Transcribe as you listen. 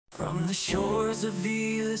the shores of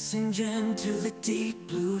Vlissingen to the deep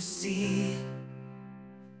blue sea,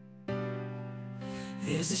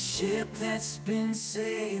 there's a ship that's been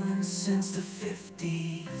sailing since the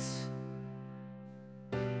 50s.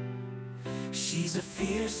 She's a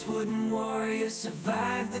fierce wooden warrior,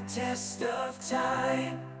 survived the test of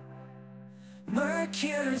time.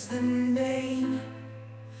 Mercuur's the name,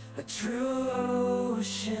 a true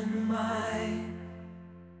ocean mine.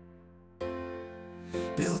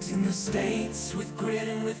 Built in the States with grit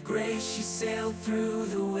and with grace, she sailed through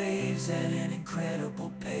the waves at an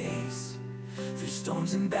incredible pace. Through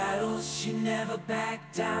storms and battles she never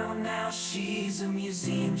backed down. Now she's a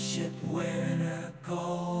museum ship wearing her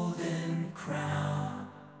golden crown.